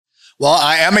Well,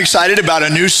 I am excited about a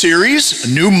new series,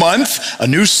 a new month, a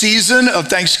new season of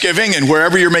Thanksgiving, and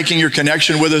wherever you're making your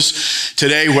connection with us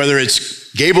today, whether it's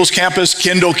Gables campus,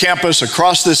 Kendall campus,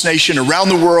 across this nation, around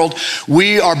the world,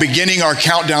 we are beginning our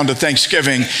countdown to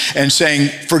Thanksgiving and saying,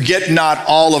 forget not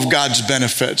all of God's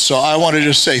benefits. So I want to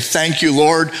just say thank you,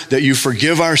 Lord, that you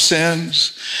forgive our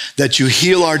sins, that you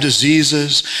heal our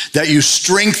diseases, that you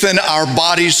strengthen our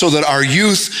bodies so that our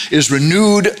youth is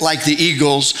renewed like the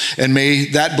eagles, and may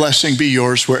that blessing be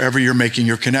yours wherever you're making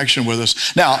your connection with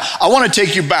us. Now, I want to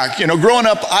take you back. You know, growing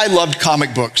up, I loved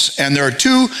comic books, and there are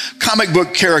two comic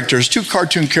book characters, two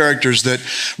cartoon characters that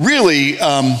really,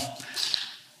 I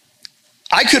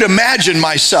could imagine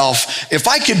myself, if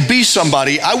I could be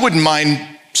somebody, I wouldn't mind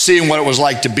seeing what it was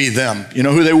like to be them. You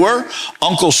know who they were?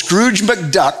 Uncle Scrooge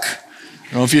McDuck.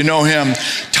 I don't know if you know him.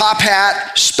 Top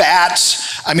hat,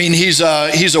 spats. I mean, he's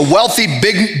a wealthy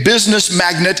big business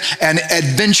magnate and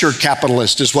adventure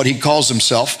capitalist is what he calls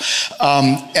himself.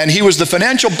 And he was the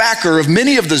financial backer of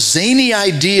many of the zany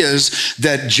ideas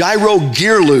that Gyro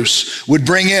Gearloose would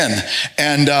bring in.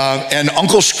 And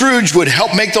Uncle Scrooge would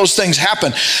help make those things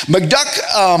happen. McDuck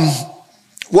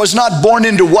was not born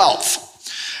into wealth.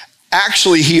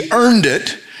 Actually, he earned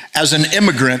it as an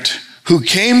immigrant who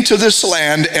came to this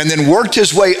land and then worked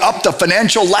his way up the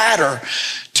financial ladder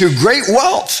to great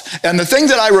wealth. And the thing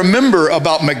that I remember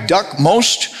about McDuck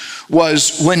most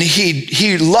was when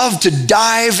he loved to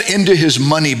dive into his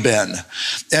money bin.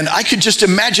 And I could just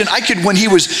imagine, when he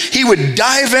would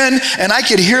dive in and I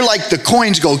could hear like the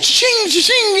coins go ching,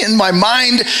 ching in my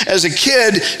mind as a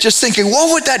kid, just thinking,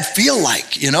 what would that feel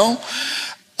like, you know?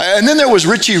 And then there was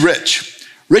Richie Rich.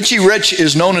 Richie Rich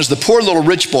is known as the poor little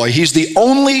rich boy. He's the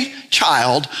only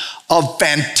child of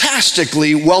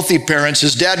fantastically wealthy parents.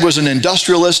 His dad was an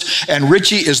industrialist, and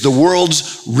Richie is the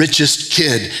world's richest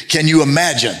kid. Can you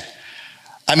imagine?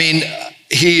 I mean,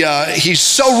 he's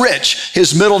so rich,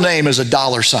 his middle name is a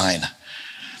dollar sign.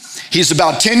 He's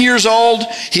about 10 years old.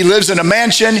 He lives in a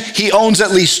mansion. He owns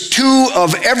at least two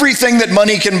of everything that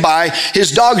money can buy.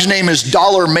 His dog's name is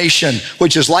Dollarmation,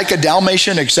 which is like a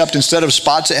Dalmatian, except instead of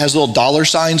spots, it has little dollar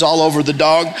signs all over the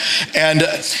dog. And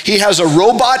he has a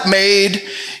robot maid.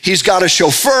 He's got a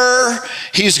chauffeur.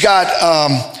 He's got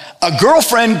a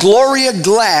girlfriend, Gloria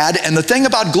Glad. And the thing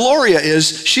about Gloria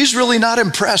is she's really not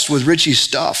impressed with Richie's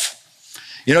stuff.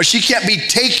 You know, she can't be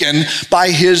taken by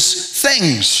his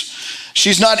things.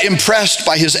 She's not impressed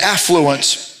by his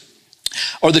affluence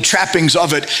or the trappings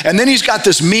of it. And then he's got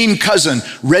this mean cousin,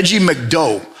 Reggie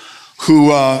McDough,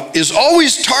 who is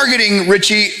always targeting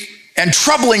Richie and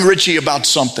troubling Richie about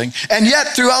something. And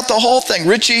yet throughout the whole thing,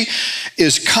 Richie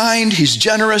is kind, he's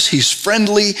generous, he's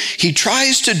friendly. He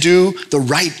tries to do the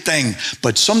right thing,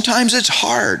 but sometimes it's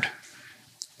hard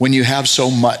when you have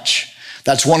so much.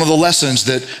 That's one of the lessons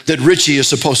that Richie is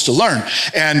supposed to learn.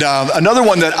 And another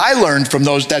one that I learned from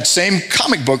that same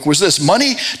comic book was this: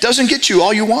 money doesn't get you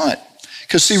all you want.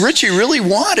 Because see, Richie really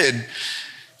wanted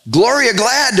Gloria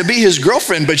Glad to be his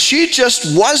girlfriend, but she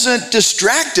just wasn't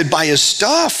distracted by his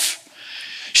stuff.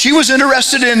 She was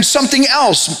interested in something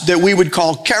else that we would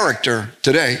call character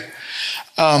today.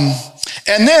 And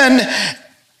then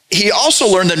he also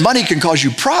learned that money can cause you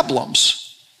problems.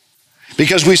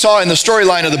 Because we saw in the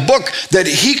storyline of the book that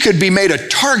he could be made a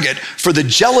target for the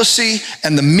jealousy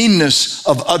and the meanness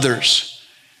of others.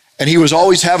 And he was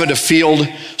always having to field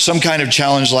some kind of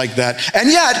challenge like that.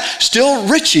 And yet, still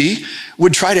Richie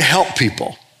would try to help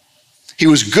people. He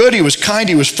was good, he was kind,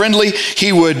 he was friendly.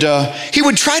 He would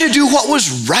try to do what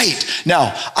was right.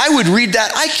 Now, I would read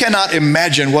that. I cannot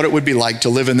imagine what it would be like to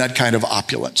live in that kind of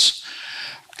opulence.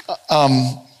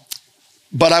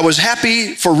 But I was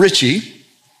happy for Richie.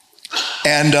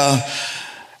 And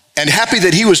happy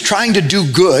that he was trying to do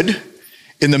good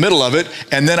in the middle of it.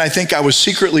 And then I think I was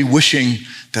secretly wishing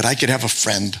that I could have a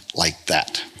friend like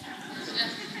that.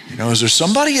 You know, is there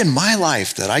somebody in my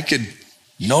life that I could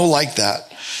know like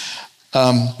that?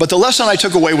 But the lesson I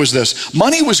took away was this: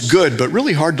 money was good, but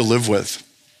really hard to live with.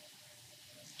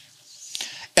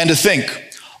 And to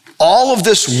think, all of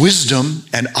this wisdom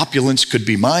and opulence could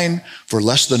be mine for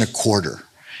less than a quarter,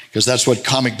 because that's what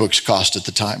comic books cost at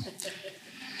the time.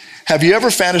 Have you ever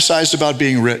fantasized about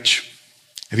being rich?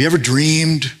 Have you ever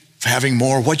dreamed of having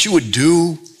more? What you would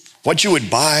do, what you would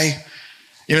buy?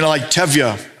 You know, like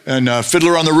Tevye and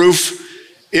Fiddler on the Roof.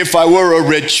 If I were a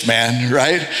rich man,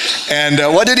 right? And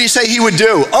what did he say he would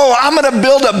do? Oh, I'm gonna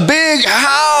build a big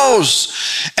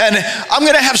house. And I'm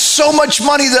gonna have so much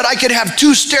money that I could have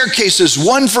two staircases,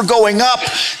 one for going up,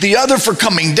 the other for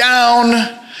coming down.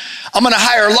 I'm gonna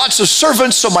hire lots of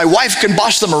servants so my wife can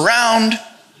boss them around.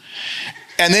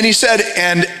 And then he said,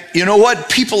 and you know what?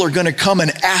 People are going to come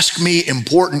and ask me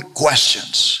important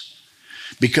questions.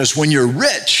 Because when you're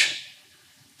rich,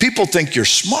 people think you're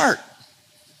smart.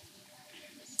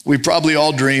 We probably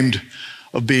all dreamed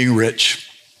of being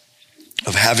rich,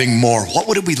 of having more. What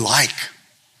would it be like?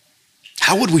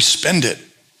 How would we spend it?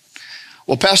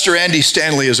 Well, Pastor Andy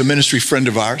Stanley is a ministry friend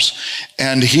of ours,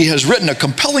 and he has written a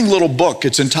compelling little book.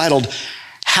 It's entitled,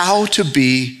 How to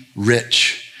Be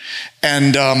Rich.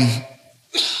 And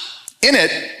in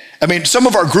it, some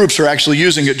of our groups are actually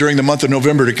using it during the month of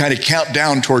November to kind of count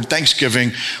down toward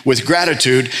Thanksgiving with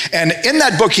gratitude. And in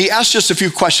that book, he asked just a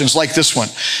few questions like this one.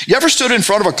 You ever stood in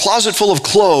front of a closet full of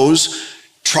clothes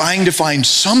trying to find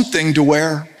something to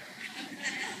wear?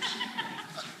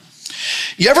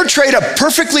 You ever trade a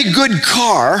perfectly good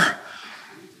car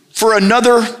for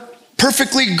another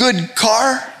perfectly good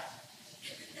car?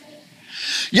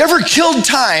 You ever killed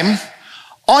time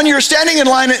on your cell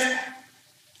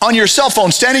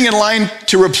phone, standing in line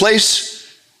to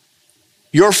replace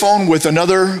your phone with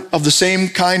another of the same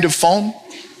kind of phone?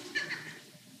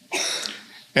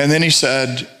 And then he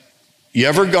said, you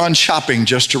ever gone shopping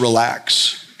just to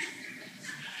relax?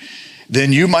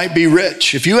 Then you might be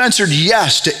rich. If you answered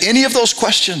yes to any of those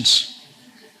questions,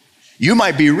 you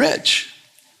might be rich.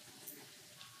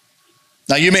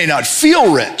 Now, you may not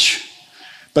feel rich,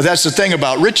 but that's the thing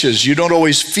about riches. You don't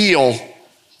always feel.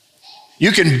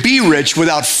 You can be rich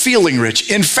without feeling rich.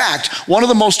 In fact, one of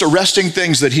the most arresting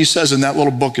things that he says in that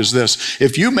little book is this.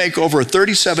 If you make over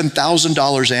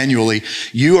 $37,000 annually,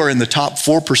 you are in the top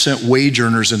 4% wage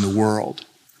earners in the world.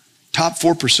 Top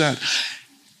 4%.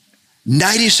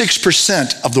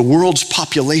 96% of the world's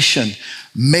population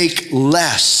make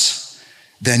less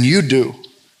than you do,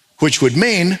 which would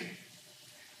mean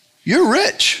you're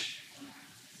rich.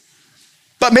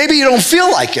 But maybe you don't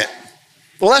feel like it.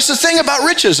 Well, that's the thing about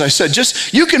riches. I said,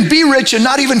 you can be rich and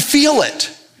not even feel it.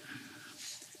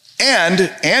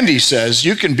 And Andy says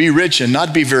you can be rich and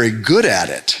not be very good at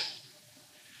it.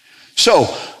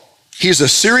 So, he's a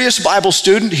serious Bible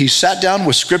student. He sat down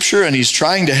with scripture and he's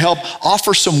trying to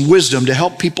offer some wisdom to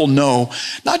help people know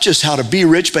not just how to be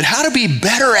rich, but how to be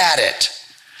better at it.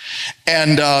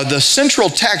 And the central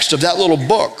text of that little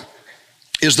book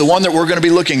is the one that we're going to be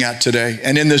looking at today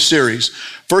and in this series,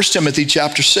 1 Timothy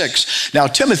chapter 6. Now,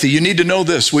 Timothy, you need to know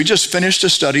this. We just finished a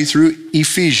study through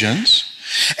Ephesians,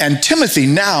 and Timothy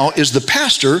now is the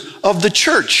pastor of the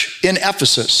church in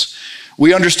Ephesus.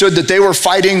 We understood that they were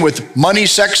fighting with money,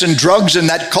 sex, and drugs in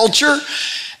that culture.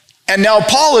 And now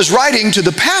Paul is writing to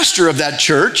the pastor of that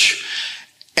church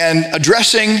and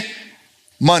addressing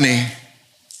money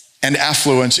and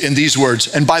affluence in these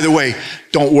words. And by the way,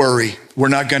 don't worry. We're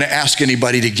not going to ask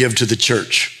anybody to give to the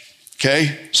church.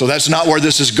 Okay? So that's not where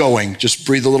this is going. Just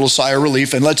breathe a little sigh of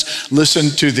relief and let's listen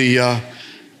to the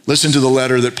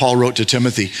letter that Paul wrote to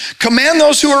Timothy. Command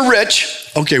those who are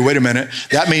rich. Okay, wait a minute.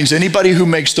 That means anybody who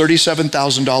makes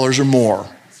 $37,000 or more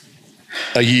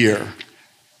a year.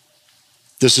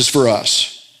 This is for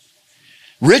us.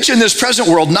 Rich in this present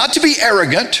world, not to be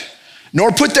arrogant,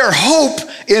 nor put their hope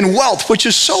in wealth, which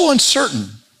is so uncertain.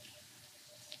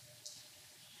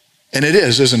 And it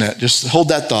is, isn't it? Just hold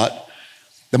that thought.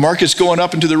 The market's going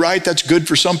up and to the right. That's good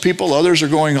for some people. Others are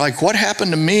going like, what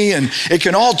happened to me? And it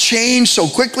can all change so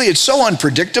quickly. It's so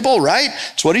unpredictable, right?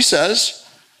 That's what he says.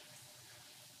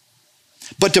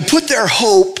 But to put their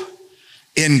hope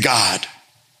in God,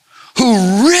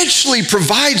 who richly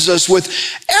provides us with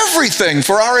everything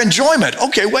for our enjoyment.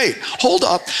 Okay, wait, hold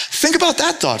up. Think about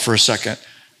that thought for a second.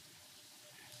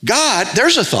 God,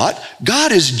 there's a thought.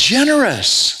 God is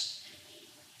generous.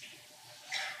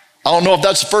 I don't know if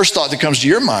that's the first thought that comes to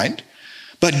your mind,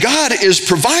 but God is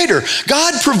provider.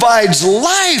 God provides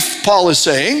life, Paul is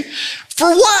saying. For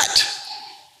what?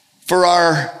 For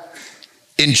our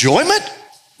enjoyment?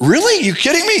 Really? You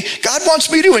kidding me? God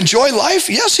wants me to enjoy life?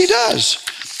 Yes, he does.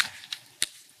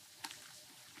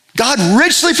 God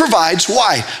richly provides.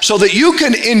 Why? So that you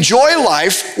can enjoy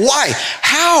life. Why?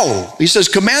 How? He says,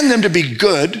 command them to be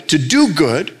good, to do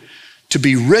good, to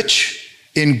be rich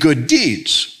in good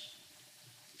deeds,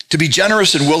 to be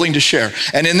generous and willing to share.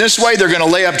 And in this way, they're going to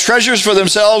lay up treasures for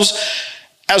themselves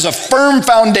as a firm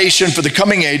foundation for the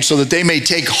coming age so that they may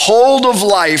take hold of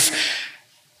life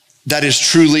that is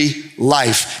truly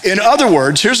life. In other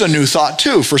words, here's a new thought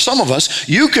too. For some of us,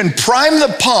 you can prime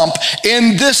the pump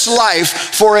in this life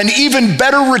for an even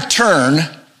better return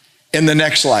in the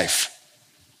next life.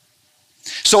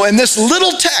 So in this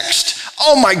little text,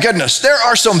 oh my goodness, there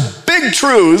are some big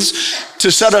truths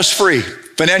to set us free.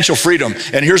 Financial freedom.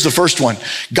 And here's the first one.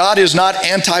 God is not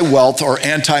anti-wealth or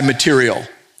anti-material.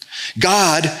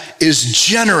 God is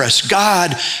generous.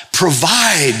 God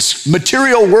provides.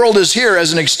 Material world is here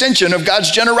as an extension of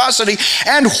God's generosity.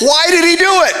 And why did he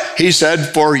do it? He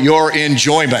said, for your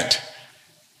enjoyment.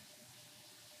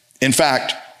 In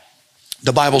fact,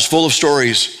 the Bible's full of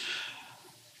stories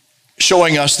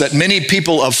showing us that many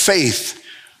people of faith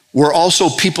were also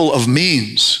people of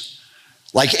means.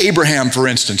 Like Abraham, for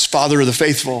instance, father of the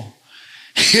faithful.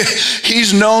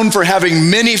 He's known for having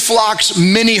many flocks,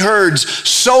 many herds,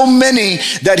 so many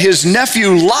that his nephew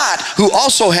Lot, who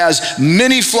also has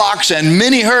many flocks and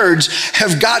many herds,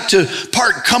 have got to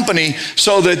part company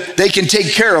so that they can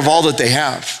take care of all that they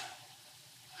have.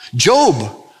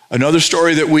 Job, another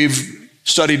story that we've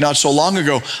studied not so long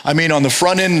ago. I mean, on the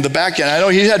front end and the back end, I know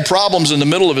he had problems in the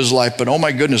middle of his life, but oh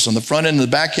my goodness, on the front end and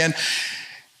the back end,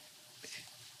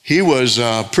 he was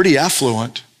pretty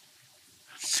affluent.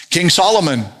 King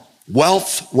Solomon,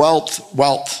 wealth, wealth,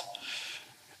 wealth.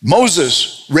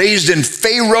 Moses, raised in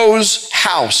Pharaoh's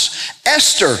house.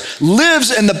 Esther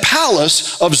lives in the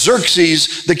palace of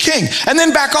Xerxes the king. And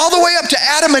then back all the way up to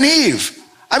Adam and Eve.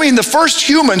 I mean, the first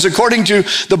humans, according to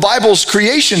the Bible's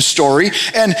creation story.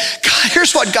 And God,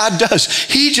 here's what God does.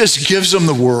 He just gives them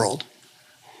the world.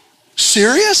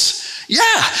 Serious?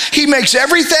 Yeah. He makes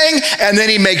everything, and then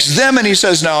he makes them, and he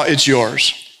says, no, it's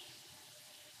yours.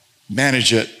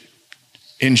 Manage it.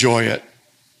 Enjoy it.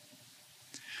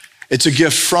 It's a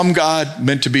gift from God,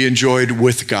 meant to be enjoyed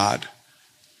with God.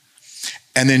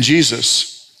 And then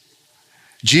Jesus.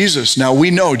 Now we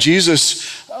know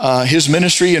Jesus, his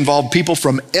ministry involved people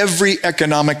from every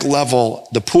economic level.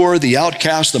 The poor, the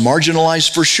outcast, the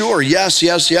marginalized, for sure. Yes,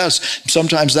 yes, yes.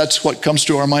 Sometimes that's what comes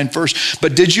to our mind first.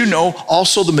 But did you know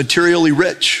also the materially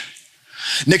rich?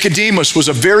 Nicodemus was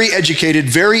a very educated,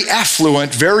 very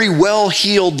affluent, very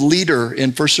well-heeled leader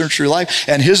in first century life.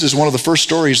 And his is one of the first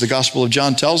stories the Gospel of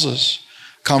John tells us.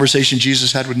 Conversation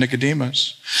Jesus had with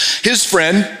Nicodemus. His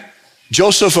friend,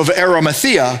 Joseph of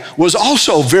Arimathea, was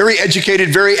also very educated,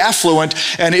 very affluent,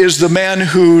 and is the man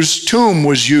whose tomb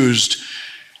was used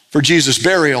for Jesus'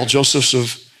 burial, Joseph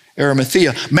of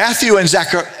Arimathea. Matthew and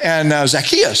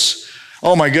Zacchaeus.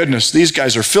 Oh my goodness, these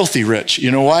guys are filthy rich. You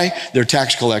know why? They're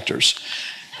tax collectors.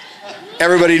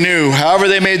 Everybody knew, however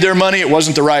they made their money, it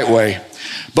wasn't the right way.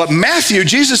 But Matthew,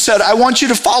 Jesus said, I want you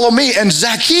to follow me. And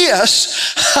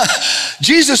Zacchaeus,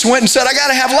 Jesus went and said, I got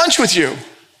to have lunch with you.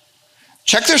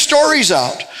 Check their stories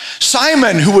out.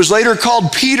 Simon, who was later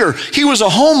called Peter, he was a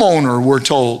homeowner, we're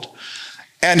told.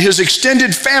 And his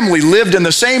extended family lived in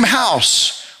the same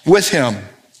house with him.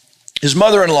 His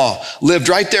mother-in-law lived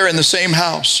right there in the same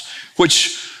house,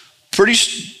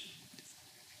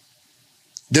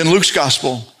 then Luke's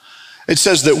gospel, it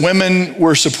says that women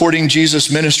were supporting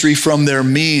Jesus' ministry from their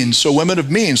means. So women of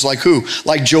means, like who?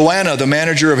 Like Joanna, the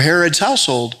manager of Herod's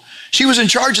household. She was in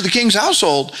charge of the king's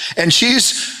household, and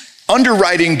she's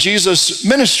underwriting Jesus'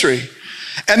 ministry.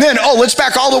 And then, let's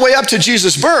back all the way up to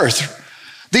Jesus' birth.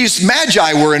 These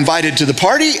magi were invited to the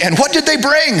party, and what did they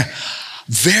bring?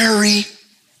 Very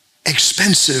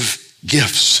expensive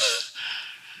gifts.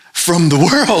 From the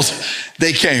world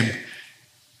they came.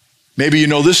 Maybe you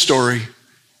know this story.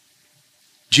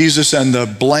 Jesus and the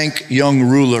blank young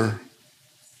ruler,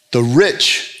 the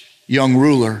rich young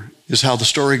ruler is how the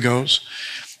story goes.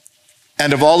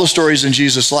 And of all the stories in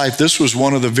Jesus' life, this was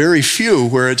one of the very few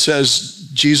where it says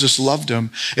Jesus loved him.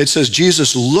 It says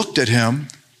Jesus looked at him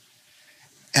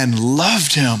and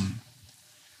loved him.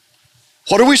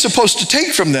 What are we supposed to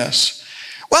take from this?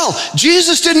 Well,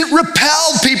 Jesus didn't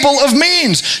repel people of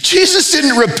means. Jesus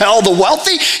didn't repel the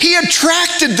wealthy. He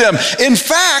attracted them. In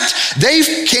fact,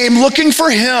 they came looking for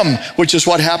him, which is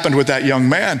what happened with that young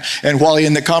man. And while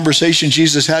in the conversation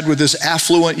Jesus had with this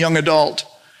affluent young adult,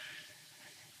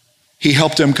 he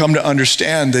helped him come to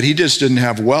understand that he just didn't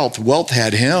have wealth. Wealth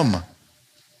had him.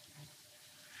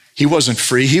 He wasn't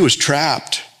free. He was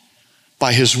trapped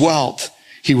by his wealth.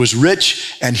 He was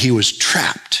rich and he was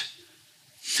trapped.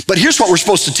 But here's what we're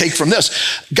supposed to take from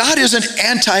this. God isn't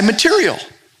anti-material.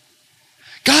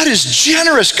 God is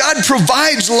generous. God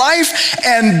provides life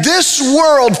and this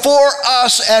world for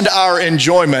us and our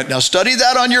enjoyment. Now study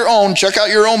that on your own. Check out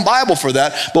your own Bible for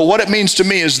that. But what it means to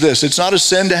me is this. It's not a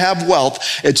sin to have wealth.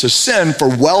 It's a sin for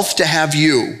wealth to have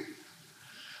you.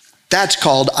 That's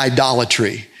called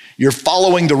idolatry. You're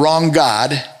following the wrong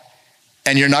God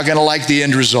and you're not going to like the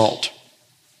end result.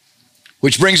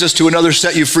 Which brings us to another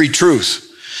set you free truth.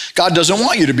 God doesn't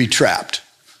want you to be trapped.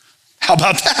 How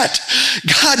about that?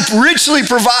 God richly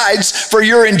provides for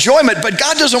your enjoyment, but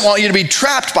God doesn't want you to be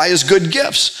trapped by his good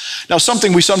gifts. Now,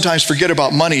 something we sometimes forget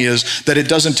about money is that it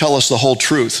doesn't tell us the whole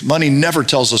truth. Money never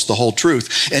tells us the whole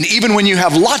truth. And even when you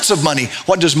have lots of money,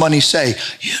 what does money say?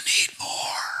 You need more.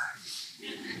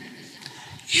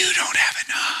 you don't have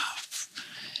enough.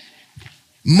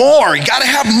 More, you got to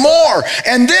have more.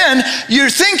 And then you're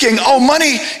thinking, oh,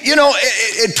 money,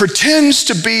 it pretends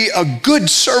to be a good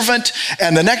servant.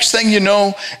 And the next thing you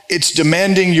know, it's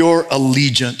demanding your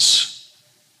allegiance.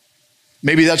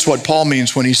 Maybe that's what Paul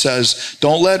means when he says,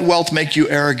 don't let wealth make you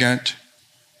arrogant.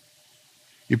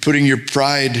 You're putting your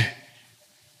pride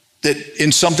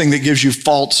in something that gives you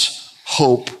false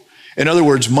hope. In other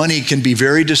words, money can be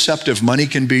very deceptive. Money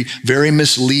can be very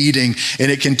misleading,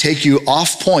 and it can take you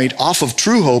off of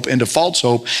true hope into false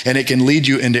hope, and it can lead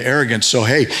you into arrogance. So,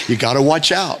 hey, you got to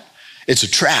watch out. It's a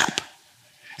trap.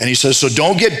 And he says, so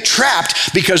don't get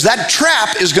trapped, because that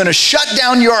trap is going to shut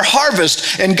down your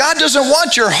harvest. And God doesn't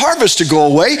want your harvest to go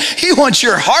away. He wants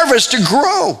your harvest to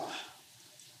grow.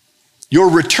 Your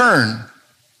return.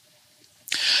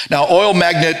 Now, oil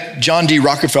magnate John D.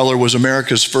 Rockefeller was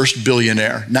America's first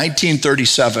billionaire,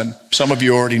 1937. Some of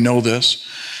you already know this.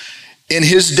 In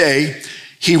his day,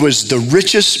 he was the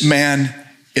richest man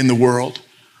in the world.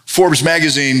 Forbes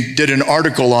magazine did an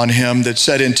article on him that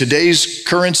said in today's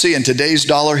currency and today's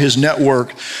dollar, his net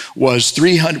worth would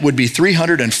be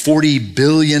 $340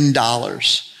 billion.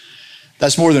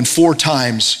 That's more than 4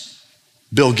 times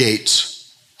Bill Gates.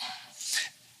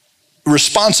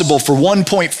 Responsible for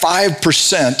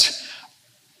 1.5%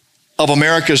 of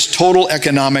America's total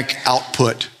economic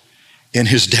output in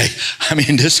his day. I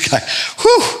mean, this guy,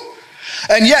 whew.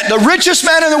 And yet the richest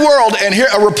man in the world, and here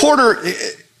a reporter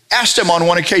asked him on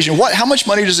one occasion, how much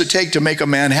money does it take to make a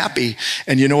man happy?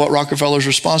 And you know what Rockefeller's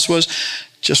response was?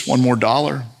 Just $1 more.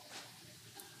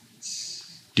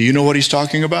 Do you know what he's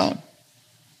talking about?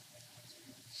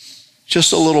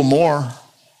 Just a little more.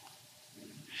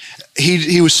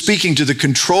 He was speaking to the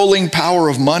controlling power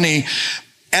of money,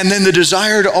 and then the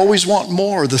desire to always want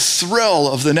more, the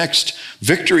thrill of the next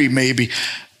victory maybe.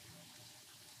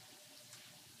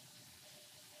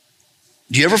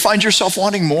 Do you ever find yourself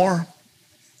wanting more?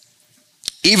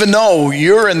 Even though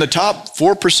you're in the top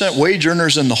 4% wage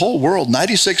earners in the whole world,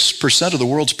 96% of the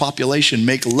world's population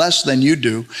make less than you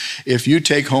do if you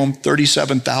take home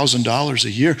 $37,000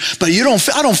 a year. But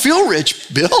I don't feel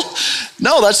rich, Bill.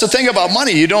 No, that's the thing about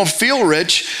money. You don't feel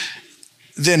rich.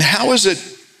 Then how is it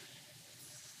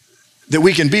that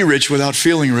we can be rich without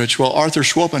feeling rich? Well, Arthur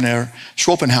Schopenhauer,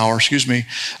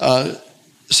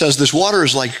 says this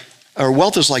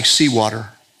wealth is like seawater.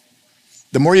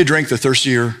 The more you drink, the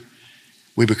thirstier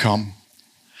we become.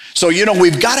 So,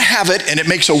 we've got to have it, and it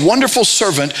makes a wonderful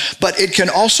servant, but it can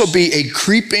also be a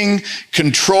creeping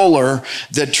controller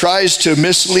that tries to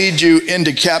mislead you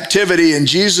into captivity. And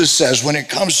Jesus says, when it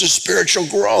comes to spiritual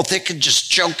growth, it can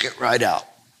just choke it right out.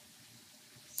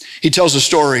 He tells a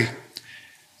story.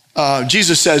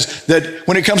 Jesus says that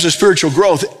when it comes to spiritual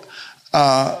growth,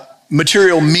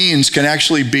 material means can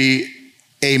actually be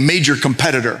a major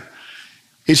competitor.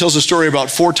 He tells a story about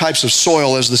 4 types of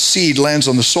soil as the seed lands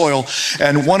on the soil,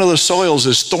 and one of the soils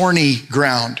is thorny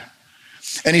ground.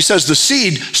 And he says the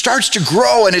seed starts to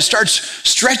grow and it starts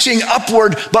stretching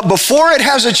upward, but before it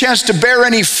has a chance to bear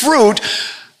any fruit,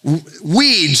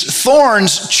 weeds,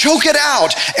 thorns choke it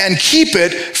out and keep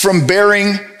it from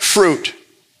bearing fruit.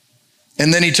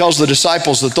 And then he tells the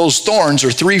disciples that those thorns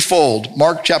are threefold.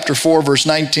 Mark chapter 4, verse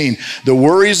 19. The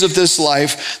worries of this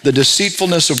life, the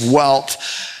deceitfulness of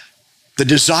wealth, the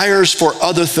desires for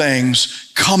other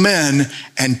things come in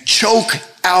and choke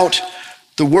out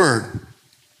the word.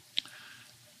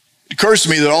 It occurs to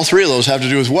me that all 3 of those have to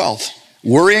do with wealth.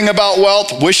 Worrying about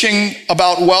wealth, wishing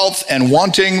about wealth, and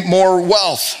wanting more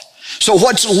wealth. So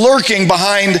what's lurking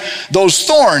behind those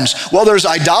thorns? Well, there's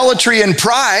idolatry and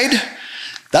pride.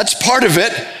 That's part of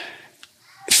it.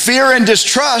 Fear and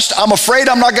distrust. I'm afraid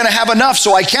I'm not going to have enough,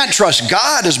 so I can't trust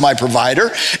God as my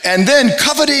provider. And then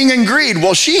coveting and greed.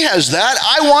 Well, she has that.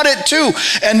 I want it too.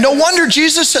 And no wonder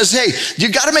Jesus says, hey,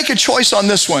 you got to make a choice on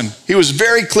this one. He was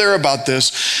very clear about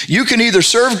this. You can either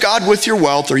serve God with your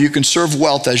wealth, or you can serve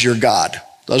wealth as your God.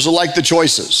 Those are like the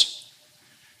choices.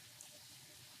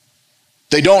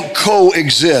 They don't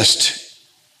coexist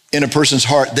in a person's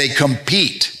heart. They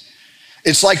compete.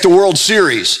 It's like the World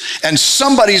Series, and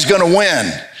somebody's going to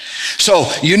win. So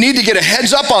you need to get a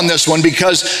heads up on this one,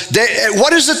 because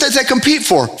what is it that they compete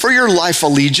for? For your life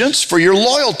allegiance, for your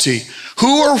loyalty.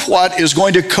 Who or what is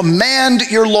going to command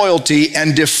your loyalty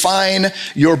and define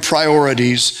your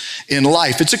priorities in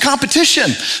life? It's a competition.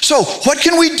 So what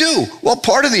can we do? Well,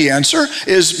 part of the answer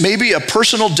is maybe a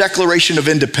personal declaration of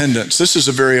independence. This is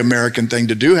a very American thing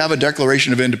to do, have a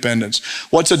declaration of independence.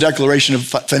 What's a declaration of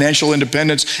financial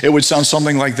independence? It would sound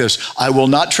something like this. I will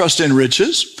not trust in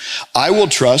riches. I will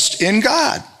trust in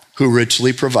God, who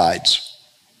richly provides.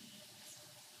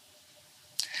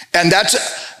 And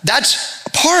that's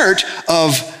part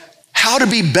of how to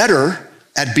be better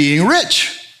at being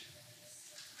rich.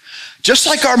 Just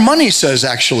like our money says,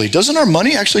 actually. Doesn't our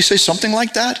money actually say something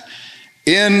like that?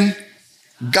 In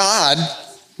God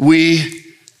we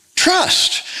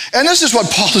trust. And this is what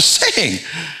Paul is saying.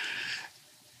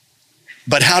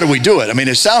 But how do we do it? I mean,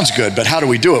 it sounds good, but how do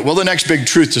we do it? Well, the next big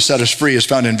truth to set us free is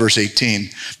found in verse 18.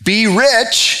 Be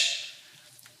rich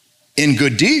in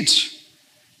good deeds.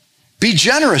 Be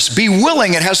generous. Be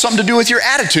willing. It has something to do with your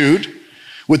attitude,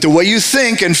 with the way you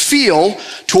think and feel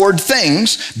toward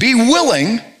things. Be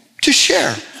willing to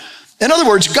share. In other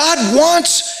words, God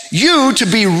wants you to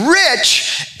be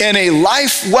rich in a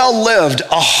life well lived,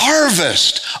 a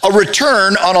harvest, a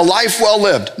return on a life well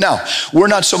lived. Now, we're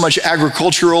not so much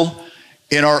agricultural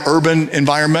in our urban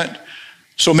environment,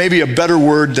 so maybe a better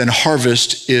word than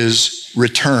harvest is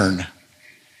return.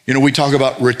 You know, we talk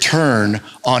about return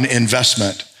on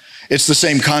investment. It's the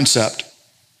same concept.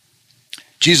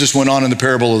 Jesus went on in the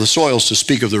parable of the soils to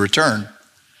speak of the return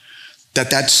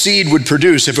that seed would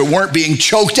produce if it weren't being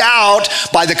choked out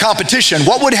by the competition.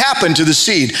 What would happen to the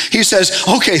seed? He says,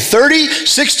 okay, 30,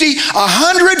 60,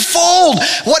 100-fold.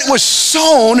 What was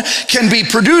sown can be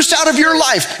produced out of your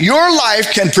life. Your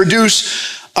life can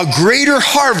produce a greater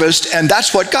harvest, and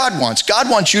that's what God wants. God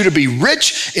wants you to be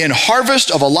rich in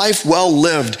harvest of a life well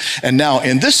lived. And now,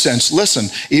 in this sense, listen,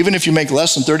 even if you make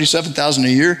less than $37,000 a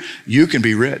year, you can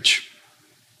be rich.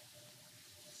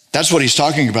 That's what he's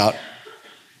talking about.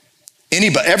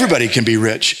 Everybody can be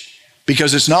rich,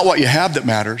 because it's not what you have that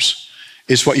matters.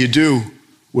 It's what you do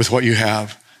with what you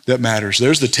have that matters.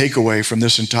 There's the takeaway from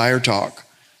this entire talk.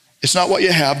 It's not what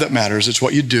you have that matters. It's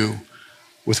what you do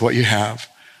with what you have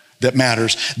that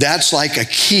matters. That's like a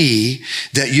key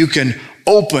that you can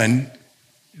open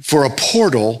for a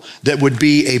portal that would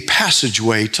be a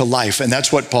passageway to life. And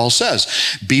that's what Paul says.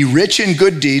 Be rich in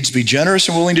good deeds, be generous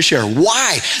and willing to share.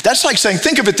 Why? That's like saying,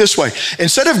 think of it this way.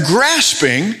 Instead of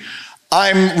grasping,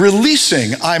 I'm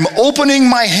releasing, I'm opening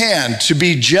my hand. To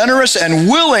be generous and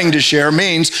willing to share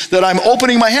means that I'm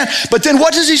opening my hand. But then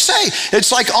what does he say? It's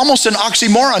like almost an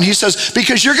oxymoron. He says,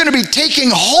 because you're going to be taking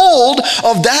hold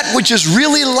of that which is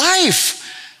really life.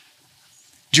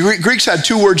 Greeks had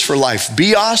two words for life: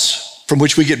 bios, from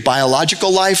which we get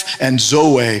biological life, and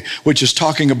zoe, which is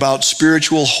talking about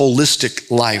spiritual,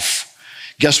 holistic life.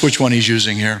 Guess which one he's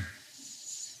using here?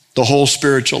 The whole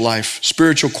spiritual life,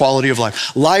 spiritual quality of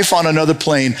life. Life on another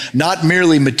plane, not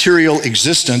merely material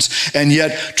existence, and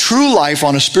yet true life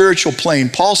on a spiritual plane.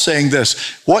 Paul's saying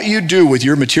this: what you do with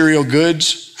your material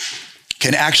goods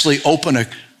can actually open a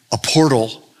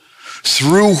portal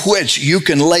through which you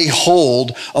can lay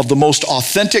hold of the most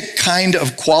authentic kind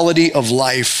of quality of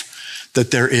life that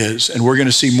there is. And we're going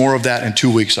to see more of that in 2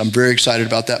 weeks. I'm very excited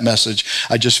about that message.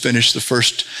 I just finished the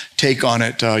first take on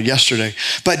it yesterday.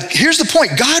 But here's the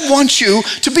point. God wants you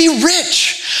to be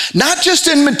rich, not just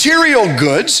in material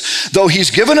goods, though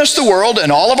he's given us the world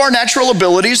and all of our natural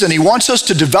abilities, and he wants us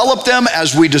to develop them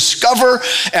as we discover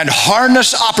and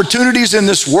harness opportunities in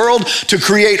this world to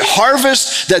create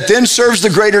harvest that then serves the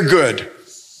greater good.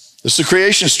 This is the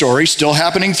creation story still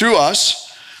happening through us,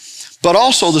 but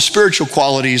also the spiritual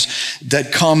qualities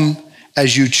that come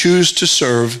as you choose to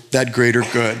serve that greater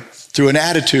good through an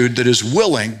attitude that is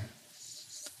willing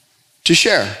to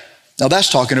share. Now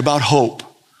that's talking about hope.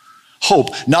 Hope,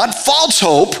 not false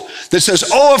hope that says,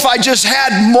 oh, if I just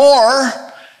had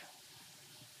more,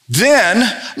 then.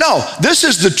 No, this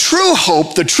is the true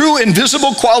hope, the true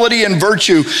invisible quality and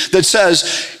virtue that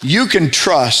says you can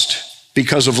trust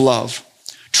because of love.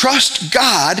 Trust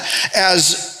God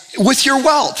with your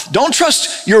wealth. Don't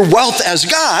trust your wealth as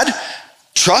God.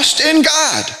 Trust in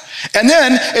God. And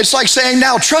then it's like saying,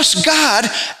 now trust God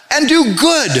and do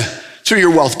good through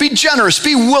your wealth. Be generous,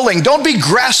 be willing. Don't be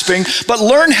grasping, but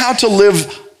learn how to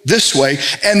live this way.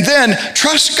 And then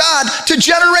trust God to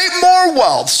generate more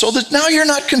wealth so that now you're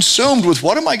not consumed with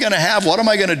what am I going to have? What am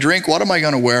I going to drink? What am I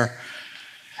going to wear?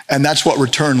 And that's what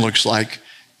return looks like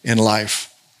in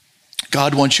life.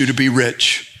 God wants you to be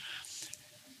rich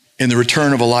in the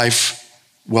return of a life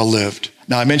well lived.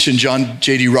 Now, I mentioned John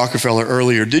J.D. Rockefeller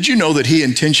earlier. Did you know that he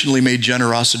intentionally made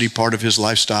generosity part of his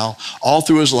lifestyle all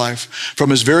through his life,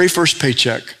 from his very first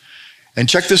paycheck? And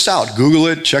check this out. Google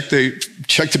it. Check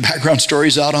the background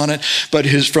stories out on it. But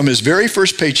from his very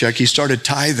first paycheck, he started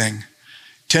tithing.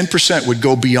 10% would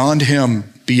go beyond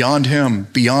him, beyond him,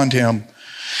 beyond him.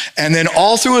 And then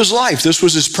all through his life, this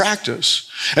was his practice.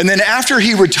 And then after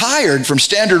he retired from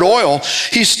Standard Oil,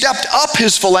 he stepped up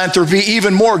his philanthropy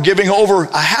even more, giving over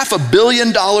 $500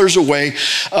 million away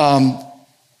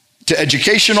to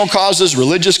educational causes,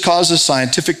 religious causes,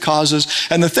 scientific causes.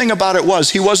 And the thing about it was,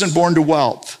 he wasn't born to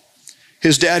wealth.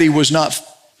 His daddy was not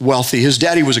wealthy. His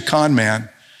daddy was a con man.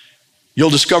 You'll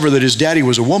discover that his daddy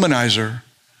was a womanizer.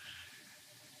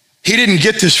 He didn't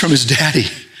get this from his daddy.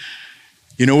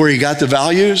 You know where he got the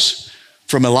values?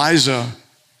 From Eliza,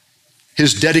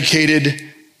 his dedicated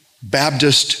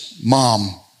Baptist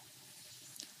mom,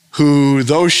 who,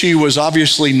 though she was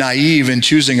obviously naive in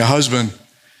choosing a husband,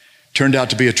 turned out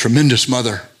to be a tremendous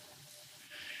mother.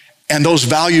 And those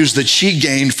values that she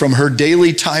gained from her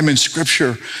daily time in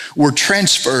Scripture were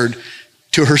transferred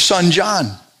to her son,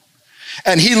 John.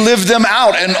 And he lived them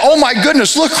out. And oh my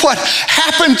goodness, look what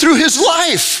happened through his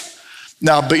life.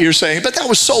 Now, but you're saying, but that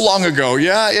was so long ago.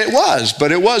 Yeah, it was.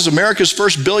 But it was. America's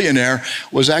first billionaire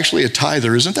was actually a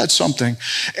tither. Isn't that something?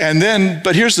 And then,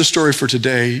 but here's the story for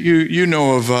today. You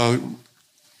know of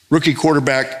rookie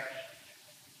quarterback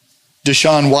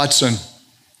Deshaun Watson.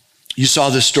 You saw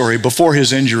this story before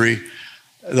his injury,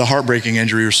 the heartbreaking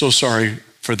injury. We're so sorry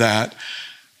for that.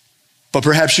 But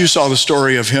perhaps you saw the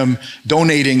story of him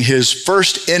donating his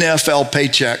first NFL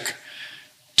paycheck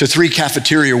to 3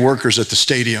 cafeteria workers at the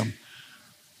stadium,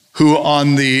 who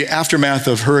on the aftermath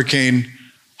of Hurricane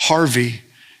Harvey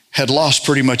had lost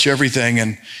pretty much everything.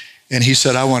 And he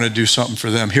said, I want to do something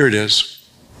for them. Here it is.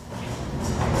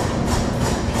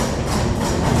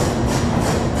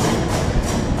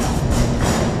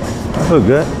 I feel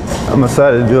good. I'm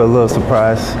excited to do a little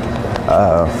surprise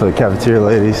for the cafeteria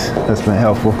ladies. That's been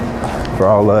helpful for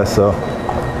all of us, so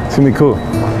it's gonna be cool.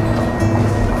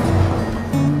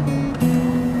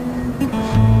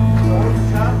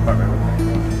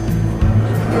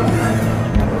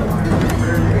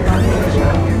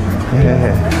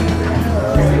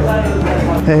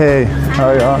 Hey, how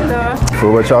are y'all? Hello.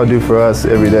 For what y'all do for us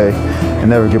every day and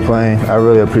never complain. I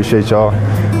really appreciate y'all.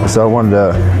 So I wanted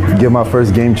to give my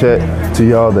first game check to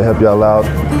y'all to help y'all out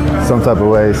some type of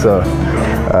way. So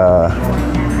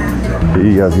here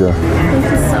you guys go. Thank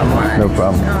you so much. No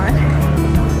problem.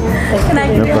 Can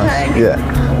I give you a hug?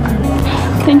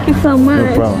 Yeah. Thank you so much.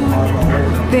 No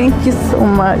problem. Thank you so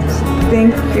much.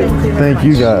 Thank you. Thank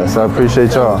you guys. I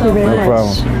appreciate y'all. No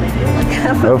problem.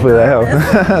 Hopefully that helped.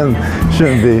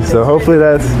 Shouldn't be. So hopefully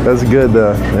that's good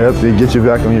to help you get you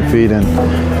back on your feet, and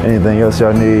anything else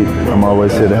y'all need, I'm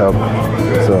always here to help.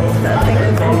 So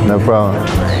no problem.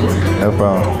 No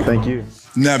problem. Thank you.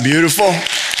 Isn't that beautiful?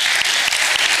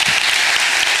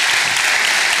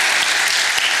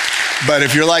 But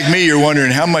if you're like me, you're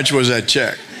wondering, how much was that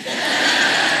check?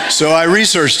 So I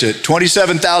researched it,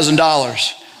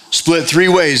 $27,000. Split 3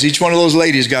 ways. Each one of those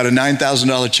ladies got a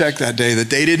 $9,000 check that day that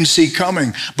they didn't see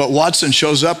coming. But Watson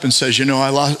shows up and says, you know,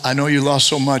 I know you lost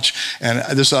so much, and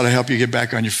this ought to help you get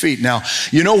back on your feet. Now,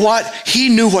 you know what? He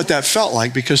knew what that felt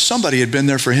like because somebody had been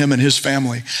there for him and his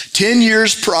family. 10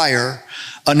 years prior,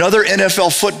 another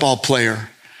NFL football player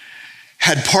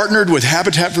had partnered with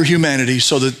Habitat for Humanity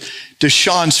so that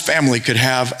Deshaun's family could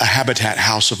have a Habitat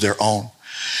house of their own.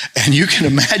 And you can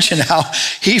imagine how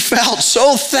he felt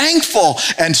so thankful.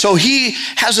 And so he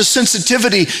has a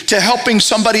sensitivity to helping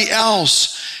somebody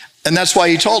else. And that's why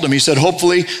he told him, he said,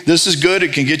 hopefully this is good.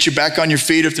 It can get you back on your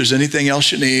feet. If there's anything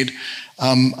else you need,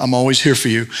 I'm always here for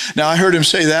you. Now, I heard him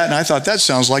say that, and I thought that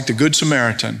sounds like the Good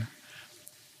Samaritan.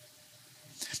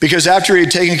 Because after he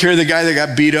had taken care of the guy that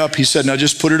got beat up, he said, now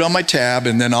just put it on my tab,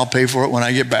 and then I'll pay for it when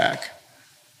I get back.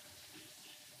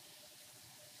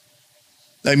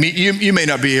 I mean, you may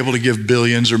not be able to give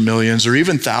billions or millions or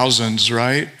even thousands,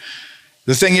 right?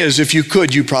 The thing is, if you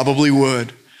could, you probably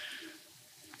would.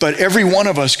 But every one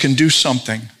of us can do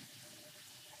something.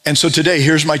 And so today,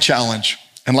 here's my challenge.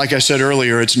 And like I said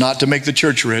earlier, it's not to make the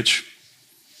church rich.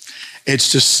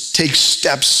 It's to take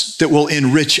steps that will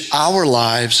enrich our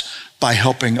lives by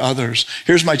helping others.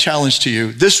 Here's my challenge to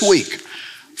you. This week,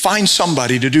 find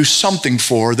somebody to do something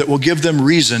for that will give them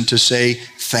reason to say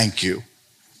thank you,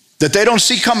 that they don't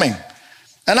see coming.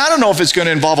 And I don't know if it's going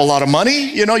to involve a lot of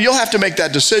money. You know, you'll have to make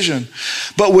that decision.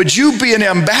 But would you be an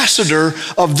ambassador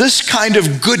of this kind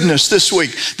of goodness this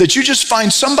week? That you just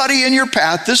find somebody in your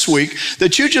path this week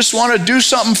that you just want to do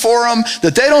something for them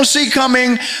that they don't see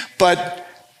coming, but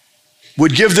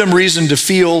would give them reason to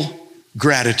feel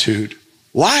gratitude.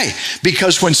 Why?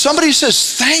 Because when somebody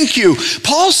says thank you,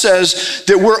 Paul says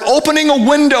that we're opening a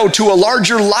window to a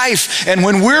larger life. And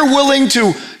when we're willing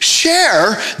to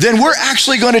share, then we're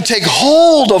actually going to take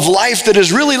hold of life that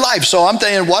is really life. So I'm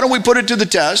thinking, why don't we put it to the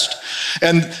test?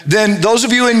 And then those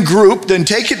of you in group, then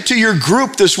take it to your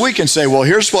group this week and say, well,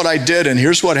 here's what I did and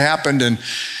here's what happened.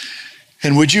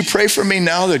 And would you pray for me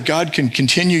now that God can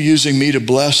continue using me to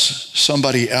bless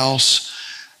somebody else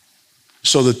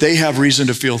so that they have reason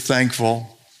to feel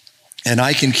thankful? and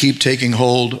I can keep taking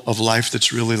hold of life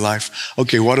that's really life.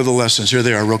 Okay, what are the lessons? Here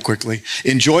they are real quickly.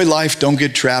 Enjoy life, don't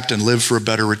get trapped, and live for a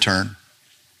better return.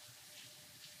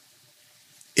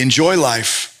 Enjoy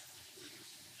life.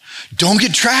 Don't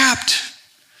get trapped,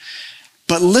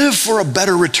 but live for a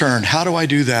better return. How do I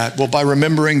do that? Well, by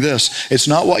remembering this. It's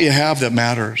not what you have that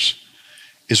matters.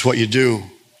 It's what you do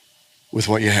with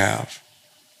what you have.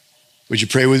 Would you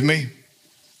pray with me?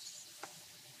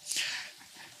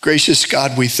 Gracious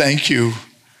God, we thank you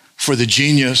for the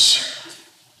genius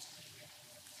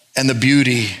and the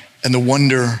beauty and the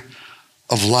wonder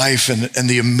of life and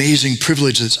the amazing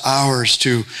privilege that's ours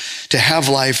to have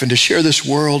life and to share this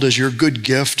world as your good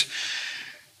gift.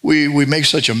 We make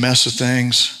such a mess of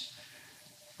things.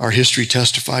 Our history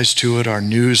testifies to it. Our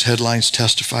news headlines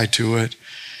testify to it,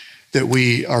 that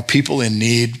we are people in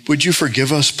need. Would you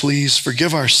forgive us, please?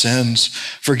 Forgive our sins.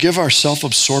 Forgive our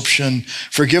self-absorption.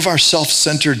 Forgive our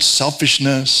self-centered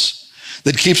selfishness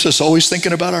that keeps us always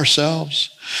thinking about ourselves.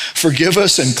 Forgive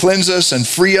us and cleanse us and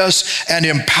free us and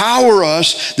empower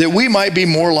us that we might be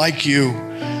more like you.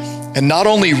 And not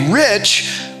only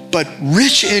rich, but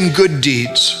rich in good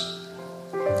deeds.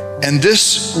 And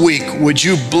this week, would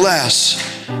you bless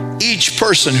each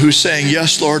person who's saying,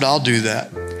 yes, Lord, I'll do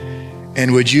that.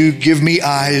 And would you give me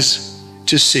eyes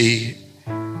to see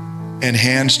and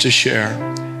hands to share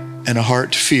and a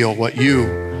heart to feel what you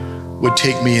would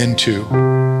take me into.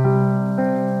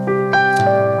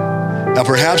 Now,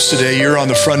 perhaps today you're on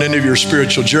the front end of your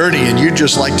spiritual journey and you'd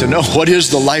just like to know, what is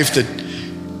the life that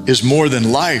is more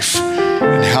than life?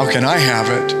 And how can I have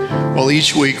it? Well,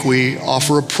 each week we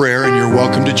offer a prayer and you're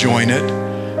welcome to join it.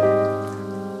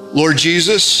 Lord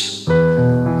Jesus,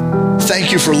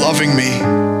 thank you for loving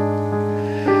me.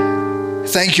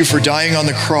 Thank you for dying on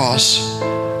the cross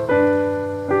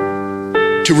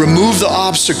to remove the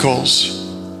obstacles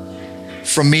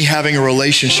from me having a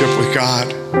relationship with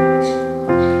God.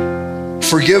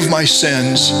 Forgive my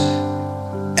sins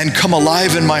and come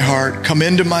alive in my heart, come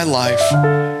into my life.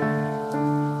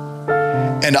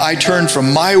 And I turn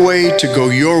from my way to go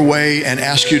your way and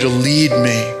ask you to lead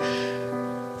me,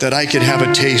 that I could have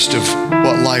a taste of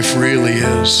what life really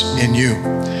is in you.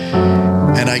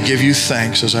 And I give you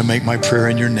thanks as I make my prayer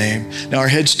in your name. Now, our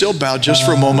heads still bowed just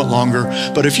for a moment longer,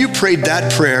 but if you prayed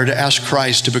that prayer to ask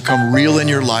Christ to become real in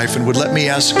your life and would let me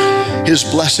ask his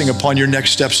blessing upon your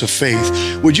next steps of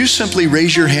faith, would you simply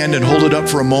raise your hand and hold it up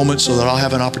for a moment so that I'll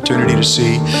have an opportunity to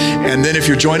see? And then if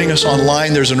you're joining us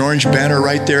online, there's an orange banner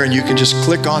right there, and you can just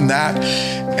click on that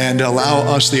and allow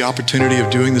us the opportunity of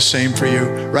doing the same for you.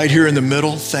 Right here in the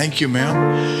middle, thank you,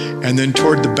 ma'am. And then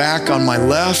toward the back on my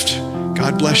left,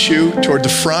 God bless you. Toward the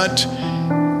front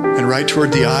and right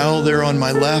toward the aisle there on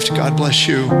my left, God bless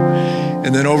you.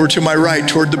 And then over to my right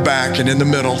toward the back and in the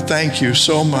middle, thank you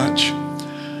so much.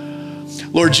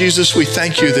 Lord Jesus, we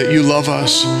thank you that you love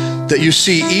us, that you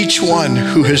see each one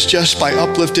who has just by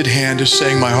uplifted hand is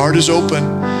saying, my heart is open,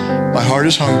 my heart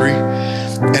is hungry.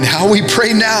 And how we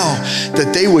pray now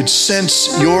that they would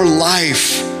sense your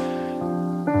life,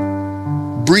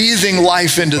 breathing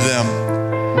life into them.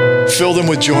 Fill them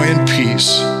with joy and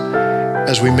peace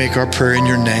as we make our prayer in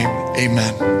your name.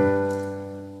 Amen.